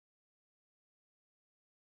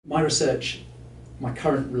My research, my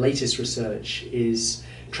current latest research, is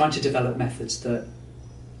trying to develop methods that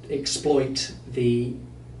exploit the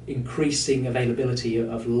increasing availability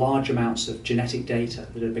of large amounts of genetic data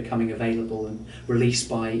that are becoming available and released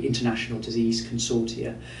by international disease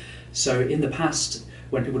consortia. So in the past,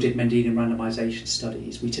 when people did Mendelian randomization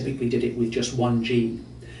studies, we typically did it with just one gene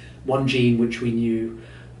which we knew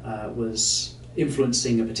was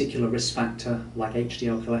influencing a particular risk factor like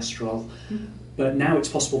HDL cholesterol. But now it's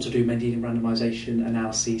possible to do Mendelian randomization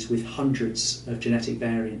analyses with hundreds of genetic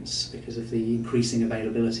variants because of the increasing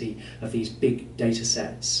availability of these big data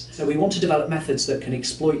sets. So we want to develop methods that can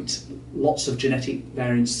exploit lots of genetic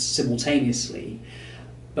variants simultaneously.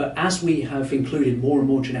 But as we have included more and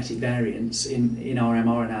more genetic variants in our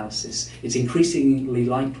MR analysis, it's increasingly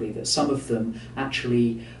likely that some of them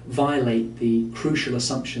actually violate the crucial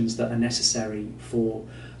assumptions that are necessary for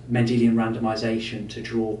Mendelian randomization to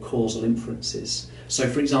draw causal inferences. So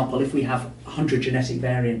for example, if we have 100 genetic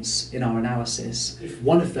variants in our analysis, if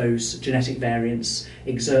one of those genetic variants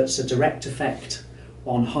exerts a direct effect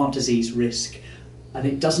on heart disease risk, and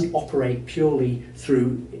it doesn't operate purely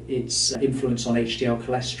through its influence on HDL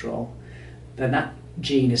cholesterol, then that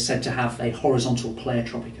gene is said to have a horizontal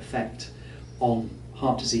pleiotropic effect on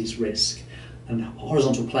heart disease risk. And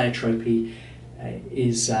horizontal pleiotropy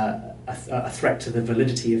is a threat to the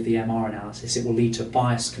validity of the MR analysis. It will lead to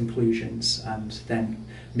biased conclusions and then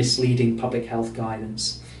misleading public health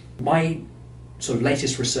guidance. My sort of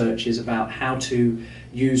latest research is about how to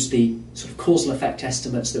use the sort of causal effect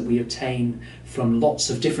estimates that we obtain from lots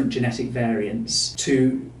of different genetic variants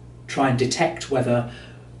to try and detect whether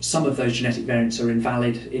some of those genetic variants are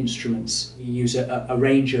invalid instruments. We use a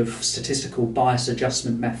range of statistical bias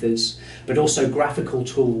adjustment methods, but also graphical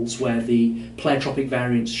tools where the pleiotropic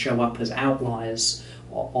variants show up as outliers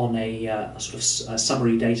on a sort of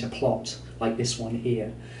summary data plot like this one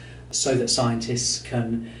here, so that scientists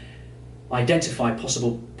can identify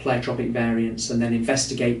possible pleiotropic variants and then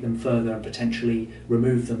investigate them further and potentially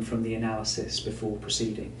remove them from the analysis before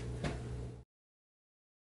proceeding.